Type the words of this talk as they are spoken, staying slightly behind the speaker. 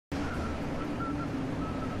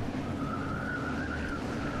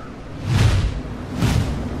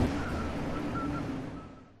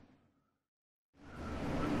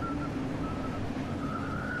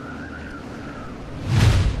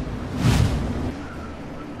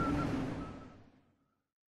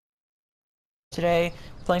Today,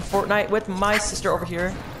 playing Fortnite with my sister over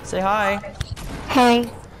here. Say hi. Hey.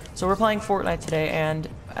 So we're playing Fortnite today, and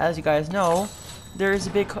as you guys know, there's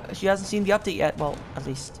a big. She hasn't seen the update yet. Well, at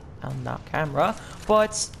least on that camera.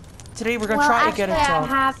 But today we're gonna try to get it I done.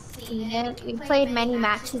 have seen it. We played many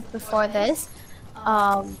matches before this.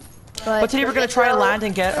 But today we're gonna try to land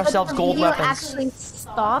and get ourselves gold the video weapons. actually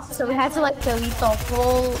stopped, so we had to like delete the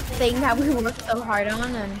whole thing that we worked so hard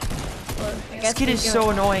on. And well, This kid is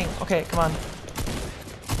so annoying. Okay, come on.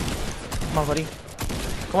 Come on, buddy.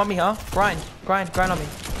 Come on me, huh? Grind on me.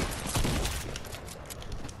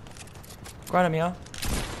 Grind on me, huh?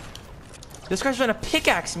 This guy's trying to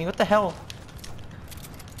pickaxe me. What the hell?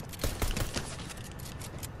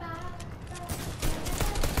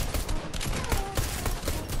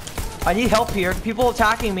 I need help here. People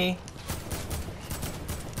attacking me.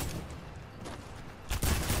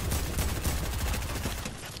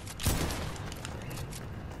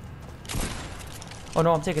 Oh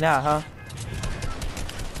no, I'm taking that, huh?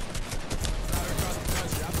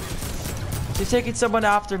 She's taking someone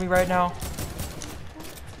after me right now.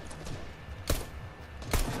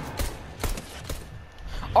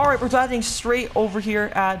 Alright, we're diving straight over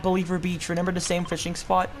here at Believer Beach. Remember the same fishing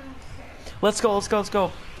spot? Let's go, let's go, let's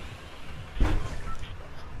go.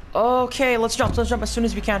 Okay, let's jump as soon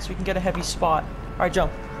as we can so we can get a heavy spot. Alright,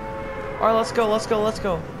 jump. Alright, let's go, let's go, let's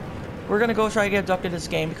go. We're gonna go try to get abducted this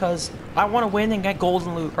game because I want to win and get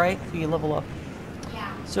golden loot, right? If we level up.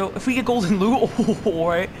 Yeah. So if we get golden loot,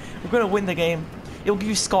 alright, we're gonna win the game. It'll give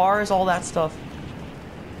you scars, all that stuff.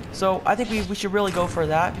 So I think we should really go for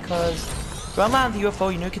that because if I land the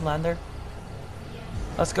UFO, you know you can land there.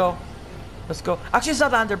 Let's go. Let's go. Actually, let's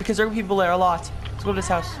not land there because there are people there a lot. Let's go to this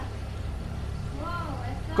house.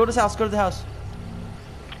 Go to this house, go to the house.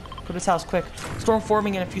 Go to this house, quick. Storm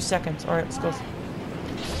forming in a few seconds. Alright, let's go.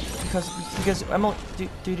 Because Emily,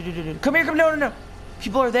 come here, no.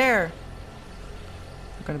 People are there.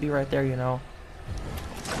 They're gonna be right there, you know.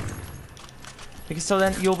 Because so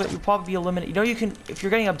then you'll probably be eliminated. You know, you can, if you're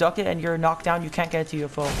getting abducted and you're knocked down, you can't get to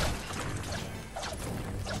UFO.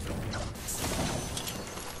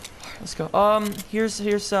 Let's go.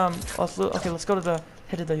 Here's some. Okay, let's go to the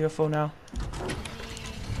head of the UFO now.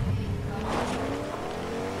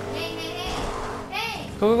 Hey.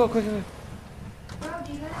 Go, quick.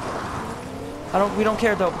 We don't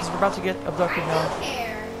care though, because we're about to get abducted now. I don't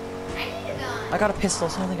care. I need a gun. I got a pistol,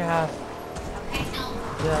 so I don't think I have. Okay, no.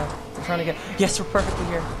 Yeah, we're trying to get. Yes, we're perfectly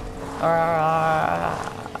here.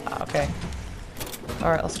 Okay.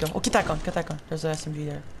 Alright, let's go. Oh, get that gun. There's an SMG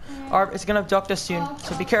there. Alright, it's gonna abduct us soon,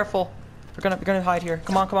 so be careful. We're gonna hide here.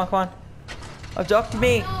 Come on. Abduct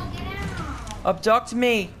me. No, get out. Abduct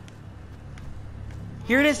me.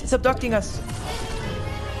 Here it is. It's abducting us.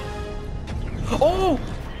 Oh!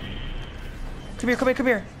 Come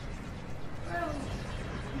here.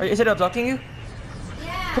 Is it abducting you?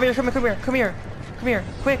 Yeah. Come here.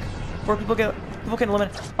 Quick. Before people can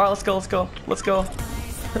eliminate. Alright, let's go.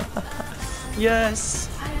 Yes.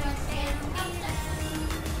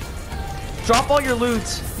 Drop all your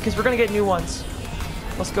loot because we're gonna get new ones.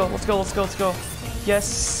 Let's go.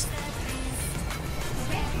 Yes.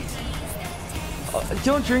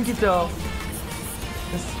 Don't drink it though.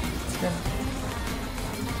 It's gonna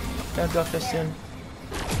abduct us soon.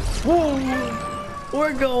 Whoa!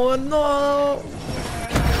 We're going no.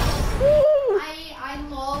 I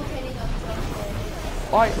love getting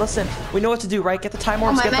abducted. Alright, listen. We know what to do, right? Get the time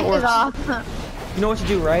orbs, get the orbs. You know what to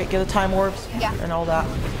do, right? Get the time orbs and all that.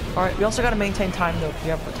 Alright, we also gotta maintain time though, because we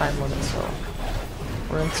have a time limit, so.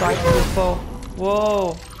 We're inside the UFO.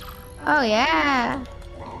 Whoa! Oh yeah.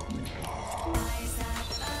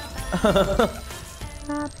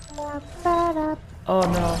 Oh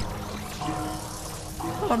no.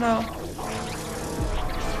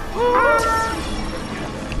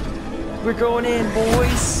 We're going in,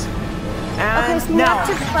 boys. And okay, so now. we have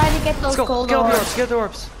to try to get those gold orbs. Get the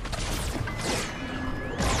orbs.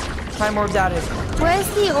 Time orbs added. Where's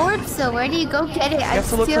the orbs though? Where do you go get it? You have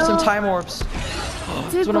to look for some time orbs.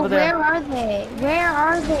 Dude, but where are they? Where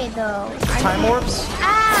are they though? Time orbs?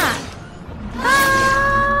 Ah!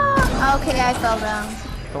 Okay, I fell down.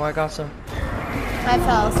 Oh, I got some. I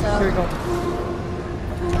fell, so. Here we go.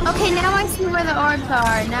 Okay, now I see where the orbs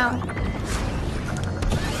are. Now.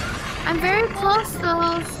 I'm very close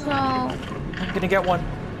though, so. I'm gonna get one.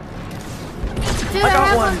 Dude, I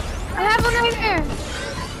got one. I have one right here.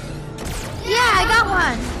 Yeah, I got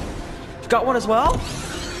one. You got one as well?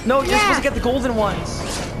 No, you're supposed to get the golden ones.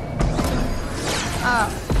 Oh.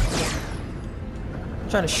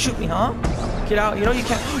 Trying to shoot me, huh? Get out. You know you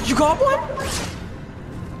can't. You got one?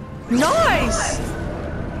 Nice!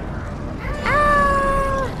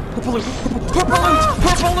 Purple loot! Purple loot!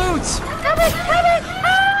 Purple loot! Have it!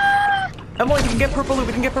 Ah! Emily, we can get purple loot.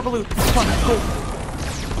 We can get purple loot. Come on, go.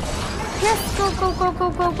 Yes, go, go, go, go,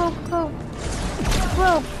 go, go, go.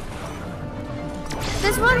 Whoa.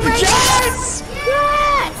 There's one right Yes! there.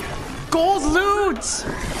 Yes! Gold loot!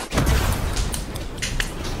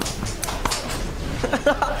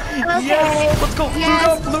 Yes! Let's go!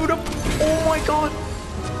 Yes. Loot up! Oh my god!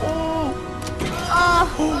 Oh!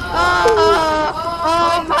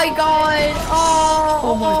 Oh my god.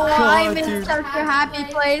 Oh my god, I'm in dude. such a happy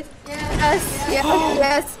place. Yes, yes,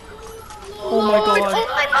 yes. Oh my god! Oh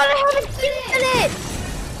my god, I have an infinite.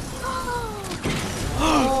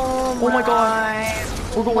 Oh my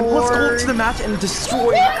god! We're going. Let's go to the match and destroy.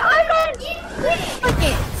 Look, I got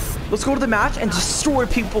infinite. Let's go to the match and destroy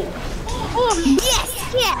people. Oh, yes,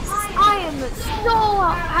 yes. I am so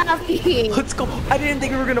happy. Let's go. I didn't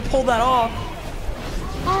think we were gonna pull that off.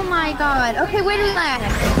 Oh my god. Okay, where do we land?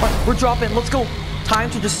 Alright, we're dropping. Let's go. Time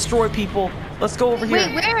to destroy people. Let's go over here.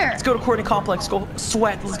 Wait, where? Let's go to Courtney Complex. Go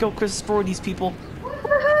sweat. Let's go destroy these people.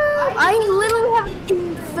 Woohoo! I literally have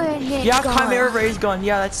infinite. Yeah, gun. Chimera Ray's gun.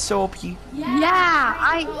 Yeah, that's so OP. Yeah,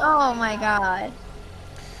 oh my god.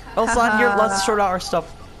 Let's land here. Let's sort out our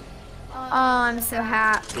stuff. Oh, I'm so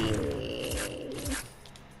happy.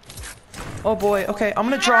 Oh boy. Okay, I'm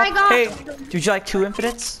gonna I drop. got- Hey, would you like 2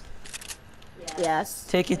 infinites? Yes.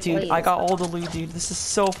 Take it, dude. Please. I got all the loot, dude. This is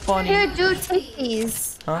so funny. Here, dude, take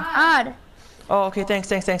these. Huh? Odd. Oh, okay. Thanks.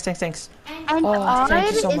 And Oh, odd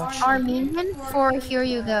thank you is so much. Armenian for here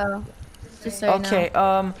you go. Just so you know. Okay.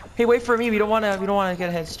 Hey, wait for me. We don't wanna get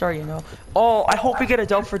a head start, you know. Oh, I hope we get a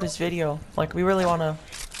dub for this video. Like, we really wanna.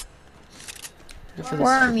 For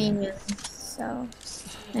We're Armenians, so.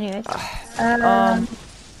 Anyway.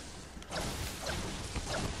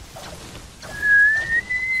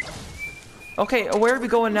 Okay, where are we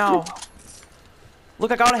going now?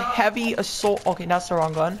 Look, I got a heavy assault. Okay, that's the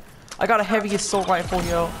wrong gun. I got a heavy assault rifle,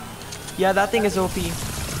 yo. Yeah, that thing is OP.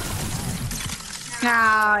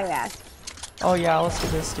 Oh, yeah. Oh yeah, let's do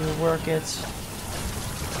this, dude. Work it.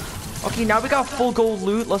 Okay, now we got full gold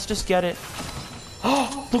loot. Let's just get it.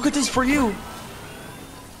 Oh, look at this for you.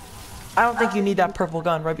 I don't think you need that purple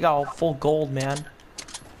gun, right? We got all full gold, man.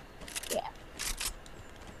 Yeah.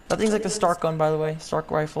 That thing's like the Stark gun, by the way.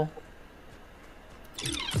 Stark rifle.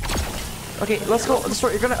 Okay, let's go.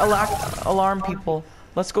 You're gonna alarm people.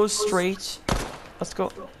 Let's go straight. Let's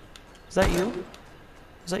go. Is that you?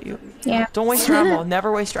 Is that you? Yeah. Don't waste your ammo.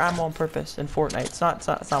 Never waste your ammo on purpose in Fortnite. It's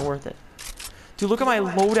not worth it. Dude, look at my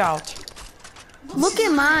loadout. Look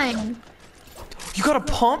at mine. You got a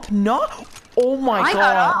pump? No. Oh my I god.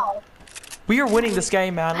 got all. We are winning this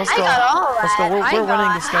game, man. Let's I go. got all Let's go. that. We're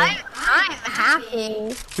winning this game. I'm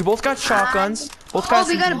happy. We both got shotguns. Both Oh, guys.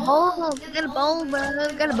 we got a bowl. We got a bowl, bro.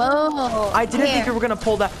 We got a bowl. I didn't think Here. we were gonna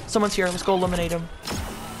pull that. Someone's here. Let's go eliminate him.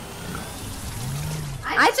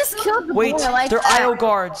 I just killed the Wait, boy like they're that. IO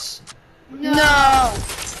guards. No. Do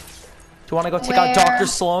you want to go take out Where? Dr.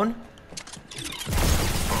 Sloan?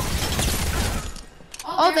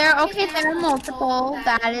 Oh, there. Okay, there are multiple.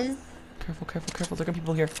 That is. Careful, careful, careful. There are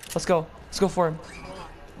people here. Let's go. Let's go for him.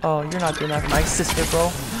 Oh, you're not doing that for my sister,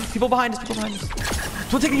 bro. People behind us. People behind us.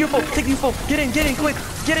 Don't take the UFO. Take the UFO. Get in quick.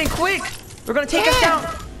 Get in quick. They're gonna take us down.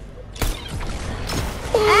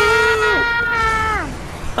 Ah!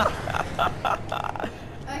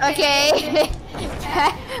 Okay.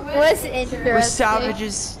 That was interesting. We're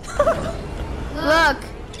savages. Look.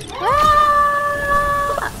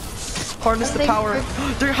 Ah! Harness the power.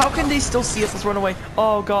 How can they still see us? Let's run away.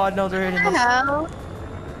 Oh god, no, they're hitting us. Hello.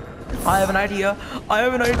 I have an idea.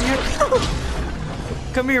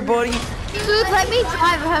 Come here, buddy. Dude, let me drive.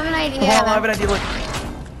 I have an idea. Hold on, I have an idea.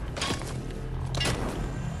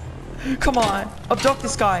 Look. Come on. Abduct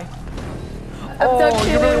this guy. Oh,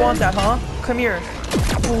 you really want that, huh? Come here.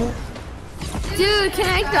 Dude, can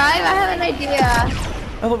I drive? I have an idea.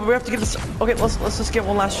 Oh, we have to give this. Okay, let's just get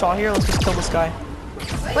one last shot here. Let's just kill this guy.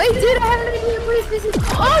 Wait, dude, I have an idea. Please.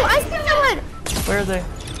 Oh, I see someone. Where are they?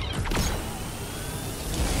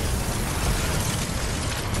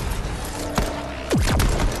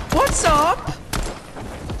 What's up?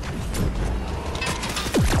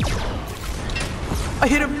 I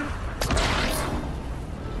hit him.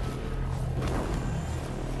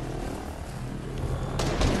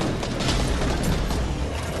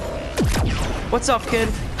 What's up, kid?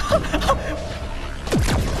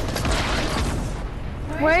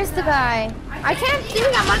 Where's the guy? I can't see.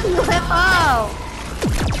 I'm on the UFO.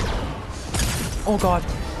 Oh god.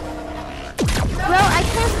 Bro, I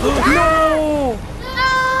can't see. No!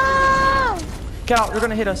 No! Get out, they're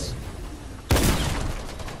gonna hit us.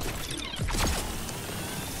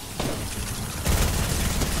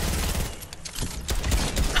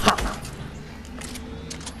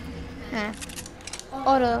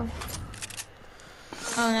 auto.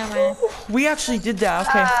 Oh, never mind. We actually did that.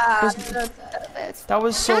 Okay. That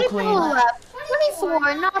was so 24 clean. left.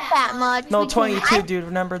 24, not that much. No, We can- 22, dude.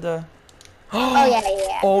 Remember the... Oh,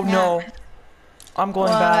 yeah. Oh, no. I'm going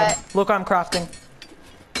bad. Look, I'm crafting.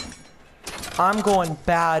 I'm going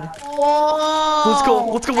bad. Whoa. Let's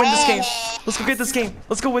go win this game. Let's go get this game.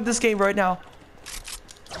 Let's go win this game right now.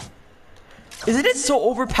 Isn't it so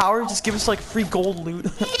overpowered? Just give us like free gold loot.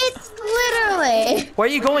 It's literally. Where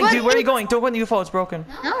are you going, dude? Where are you going? Don't go in the UFO. It's broken.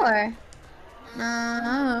 Nowhere.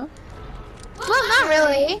 Well, not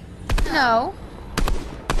really. No.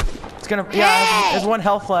 It's gonna. Yeah, there's 1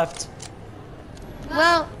 health left.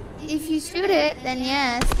 Well, if you shoot it, then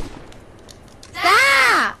yes.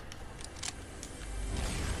 Ah!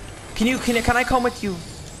 Can I come with you?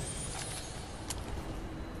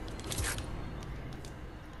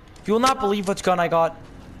 You will not believe which gun I got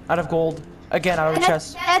out of gold. Again, out of the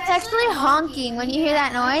chest. That's actually honking when you hear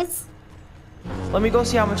that noise. Let me go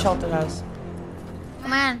see how much health it has.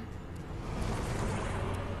 Come on.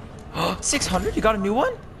 600? You got a new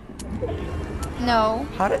one? No.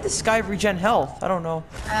 How did this guy regen health? I don't know.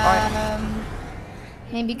 Alright.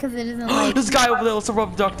 Maybe because it isn't like. This guy over there, let's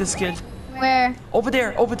rub duck this kid. Where? Over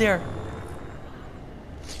there.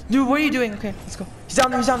 Dude, what are you doing? Okay, let's go. He's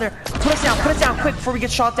down there. Put us down, quick, before we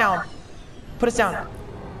get shot down. Put us down.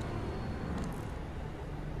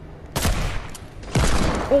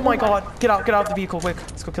 Oh my god, get out of the vehicle, quick.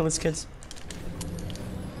 Let's go kill these kids.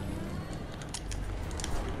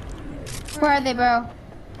 Where are they, bro?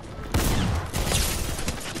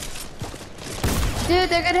 Dude,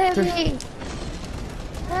 they're gonna hit me.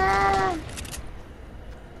 Ah!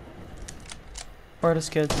 Where are these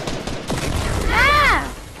kids?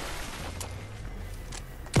 Ah!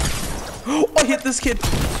 I hit this kid.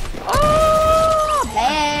 Oh!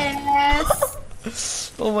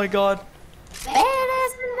 Badass! Oh my god.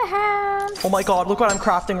 Badass in the house! Oh my god, look what I'm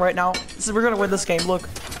crafting right now. We're gonna win this game, look.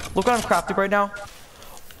 Look what I'm crafting right now.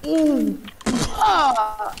 Ooh.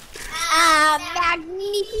 Oh! Ah,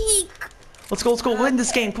 magnifique! Let's go win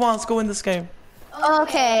this game. Come on, let's go win this game.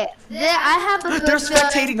 Okay, I have a good They're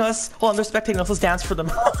spectating us. Hold on, they're spectating us. Let's dance for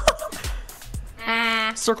them.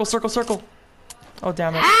 Ah! Circle. Oh,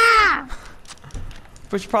 damn it. Ah!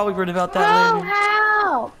 We should probably read about that Oh, later.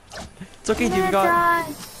 how? It's okay, dude. You got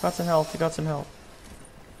some health. You got some health.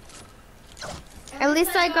 At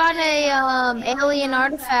least I got a alien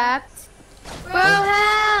artifact. Bro,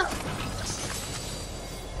 help!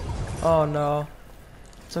 Oh no.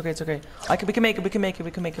 It's okay. We can make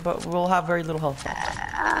it, but we'll have very little health.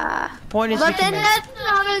 Point is, we But can then make it. that's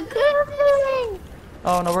not a good thing.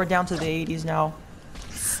 Oh no, we're down to the 80s now.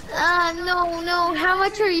 No. How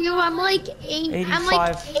much are you? I'm like 80. I'm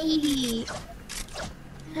like 80.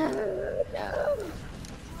 No.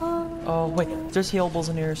 Oh wait, there's healables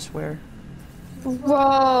in here, I swear.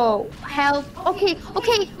 Bro, help. Okay,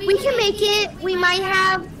 we can make it. We might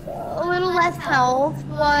have a little less health,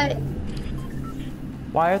 but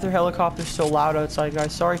Why are there helicopters so loud outside,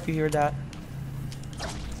 guys? Sorry if you hear that.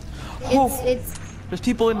 it's There's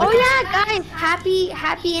people in the. Oh yeah, guys,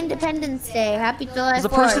 happy Independence Day. Happy July 4th. There's a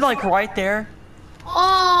person like right there.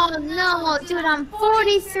 Oh no, dude, I'm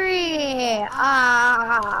 43.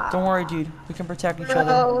 Ah. Don't worry, dude. We can protect each other.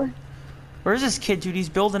 Bro, Where's this kid, dude? He's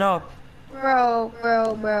building up. bro.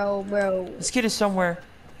 This kid is somewhere.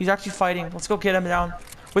 He's actually fighting. Let's go get him down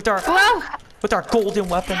with our Bro, golden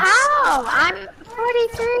weapons. how? I'm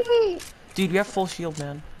 43. Dude, we have full shield,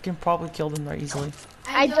 man. We can probably kill them there easily.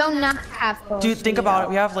 I do not have full Dude, think about it.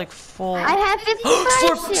 We have like full. I have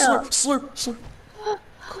 55 shield. slurp. Oh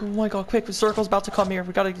my god, quick. The circle's about to come here.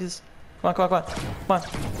 We gotta do this. Come on.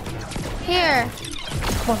 Here.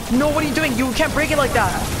 Come on. No, what are you doing? You can't break it like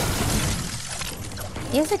that.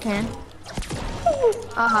 Yes, I can.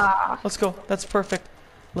 Ah. Let's go. That's perfect.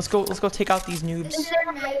 Let's go take out these noobs. Is there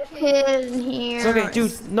a kid in here? It's okay,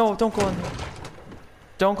 dude. No, don't go in there.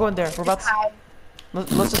 Don't go in there. We're about to...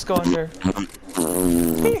 Let's just go in there.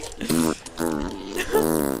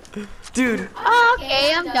 Dude.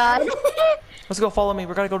 Okay, I'm done. Let's go. Follow me.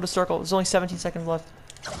 We're gonna go to the circle. There's only 17 seconds left.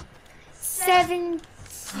 7.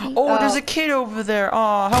 Oh, there's a kid over there.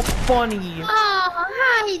 Aw, how funny. Oh,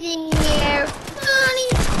 hi there. Honey,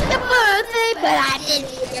 it's your birthday, but I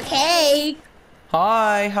didn't eat your cake.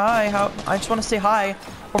 Hi. How? I just want to say hi,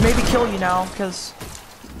 or maybe kill you now, because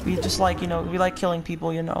we just like, we like killing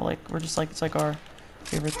people. Like we're just like it's like our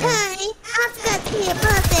favorite thing. Hi, I forgot to eat your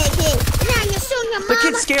birthday cake. Now you're showing your mama.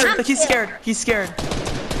 The kid's scared. He's scared.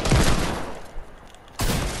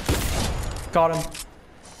 Got him.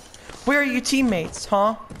 Where are your teammates,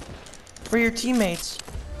 huh? Where are your teammates?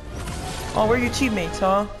 Oh, where are your teammates,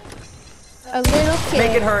 huh? A little kid.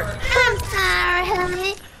 Make it hurt. I'm sorry,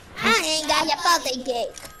 honey. I ain't got your birthday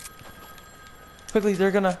cake. Quickly,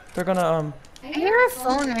 they're gonna I hear a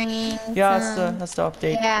phone ringing. yeah, that's the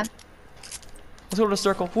update. Yeah. Let's go to the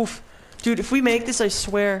circle. Woof. Dude, if we make this, I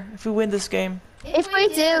swear, if we win this game. If we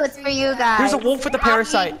do, it's for you guys. There's a wolf with the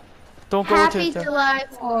parasite. Don't go to Happy it. Though. July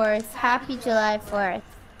 4th. Happy July 4th,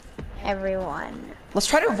 everyone. Let's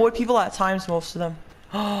try to avoid people at times, most of them.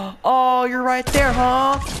 Oh, you're right there,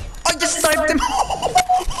 huh? I just sniped him.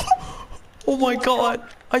 Oh my god.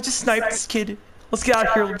 I just sniped this kid. Let's get out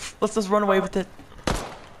of here. Let's just run away with it.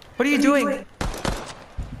 What are you doing?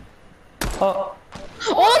 Oh,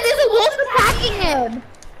 there's a wolf attacking him.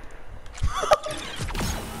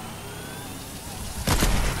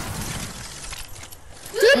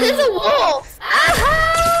 Dude, there's a wolf.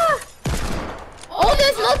 Aha! Oh,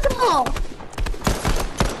 there's multiple.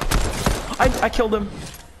 I killed him.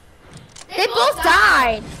 They both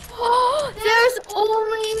died. There's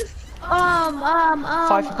only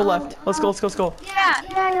 5 people left. Let's go, let's go, let's go.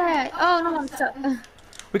 Yeah. Oh no, I'm stuck.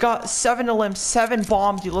 We got 7 elims, 7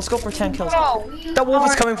 bombs, dude. Let's go for 10 kills. Bro, That wolf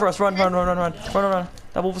is coming for us. Run. That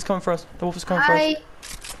wolf is coming for us. That wolf is coming for us.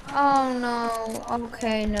 Oh no.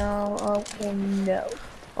 Okay, no. Okay, no.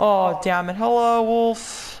 Oh, damn it. Hello,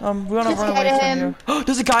 wolf. We wanna Just run get away from him. you.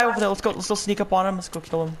 There's a guy over there. Let's go sneak up on him. Let's go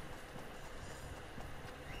kill him.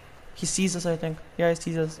 He sees us, I think. Yeah, he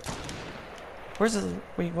sees us. Where's the...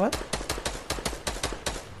 Wait, what?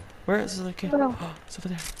 Where is the kid? Bro. It's over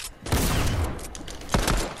there.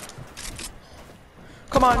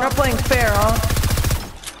 Come on, you're not playing fair, huh?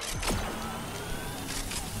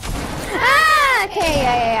 Ah, okay,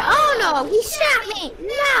 yeah. Oh no, he shot me.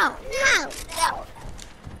 No.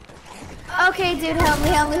 Okay, dude, help me.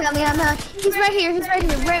 He's right here.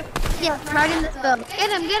 Right in this building.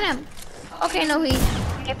 Get him. Okay, no, he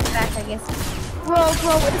get back, I guess. Bro,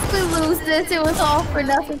 if we lose this, it was all for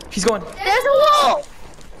nothing. He's going. There's a wolf.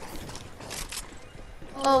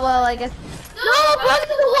 Oh well, I guess. No, bro, there's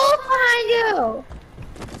a wolf behind you.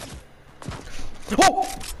 Oh!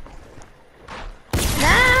 No!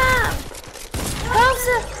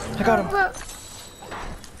 I got him. Bro.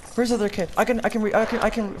 Where's the other kid? I can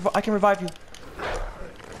revive you.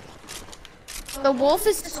 The wolf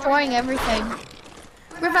is destroying everything.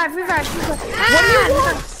 Revive. What do you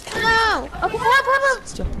Ah! No! Okay,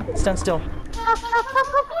 help. Stand still. I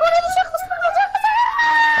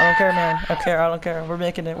don't care, man. I don't care. We're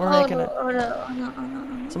making it. No.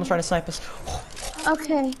 Someone's trying to snipe us.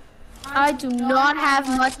 Okay. I do not have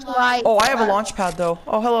much light. Oh, I have a launch pad though.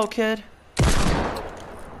 Oh, hello, kid.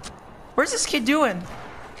 Where's this kid doing?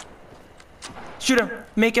 Shoot him.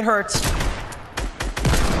 Make it hurt.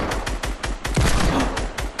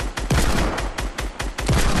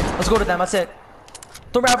 Let's go to them. That's it.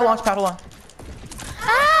 Don't have a launch pad. Hold on.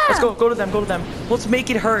 Ah! Let's go. Go to them. Let's make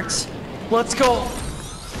it hurt. Let's go.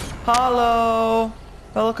 Hello.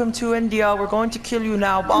 Welcome to India. We're going to kill you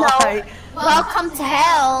now. Bye. No. Welcome to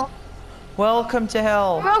hell. Welcome to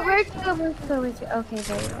hell. Bro, where'd you go? Okay,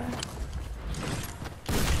 there you are.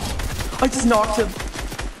 I just knocked him.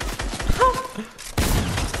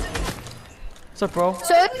 What's up, bro?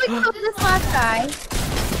 So if we kill this last guy.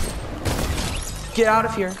 Get out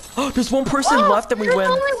of here. There's one person left and we there's win.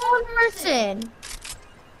 only one person. 2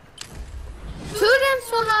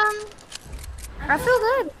 against 1. I feel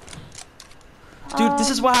good. Dude, this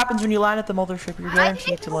is what happens when you land at the mothership. You're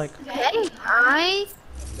guaranteed to like. Okay, I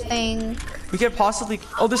think. We could possibly.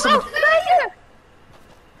 Oh, there's Oh, someone. the guy here.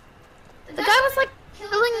 The guy was like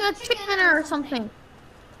killing a chicken or something.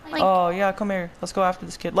 Like, Oh yeah, come here. Let's go after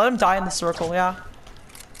this kid. Let him die in the circle. Yeah.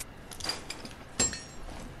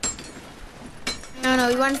 no,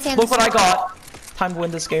 you want to stand. Look what I got. Time to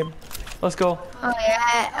win this game. Let's go. Oh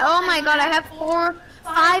yeah. Oh my god, I have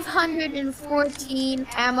 514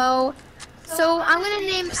 ammo. So I'm gonna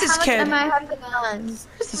name Who's how this much kid? ammo I have the guns.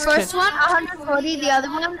 Who's this First kid? one 140, the other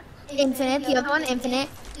one infinite, the other one infinite,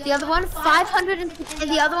 the other one 500, and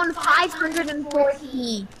the other one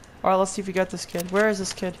 514. All right, let's see if we got this kid. Where is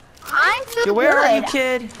this kid? I'm so Yeah, where good. are you,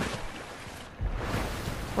 kid?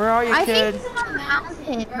 Where are you, I kid? think he's on the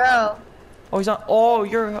mountain, bro. Oh, he's on. Oh,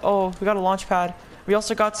 you're. Oh, we got a launch pad. We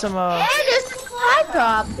also got some. And there's a supply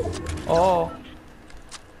drop. Oh.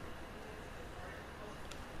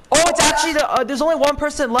 Oh, it's actually the. There's only one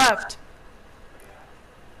person left.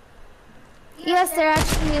 Yes, there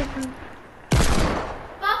actually is.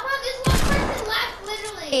 Papa, there's one person left,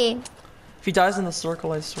 literally. Hey. If he dies in the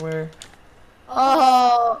circle, I swear.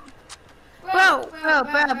 Oh. Bro. Oh,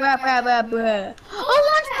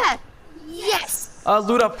 launch pad. Yes.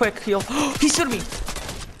 Loot up quick. Heal. He's shooting me.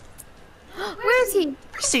 Where is he?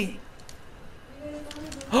 Where is he?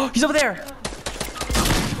 He's over there.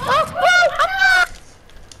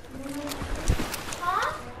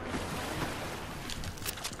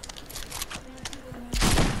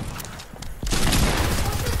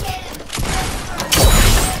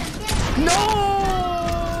 No!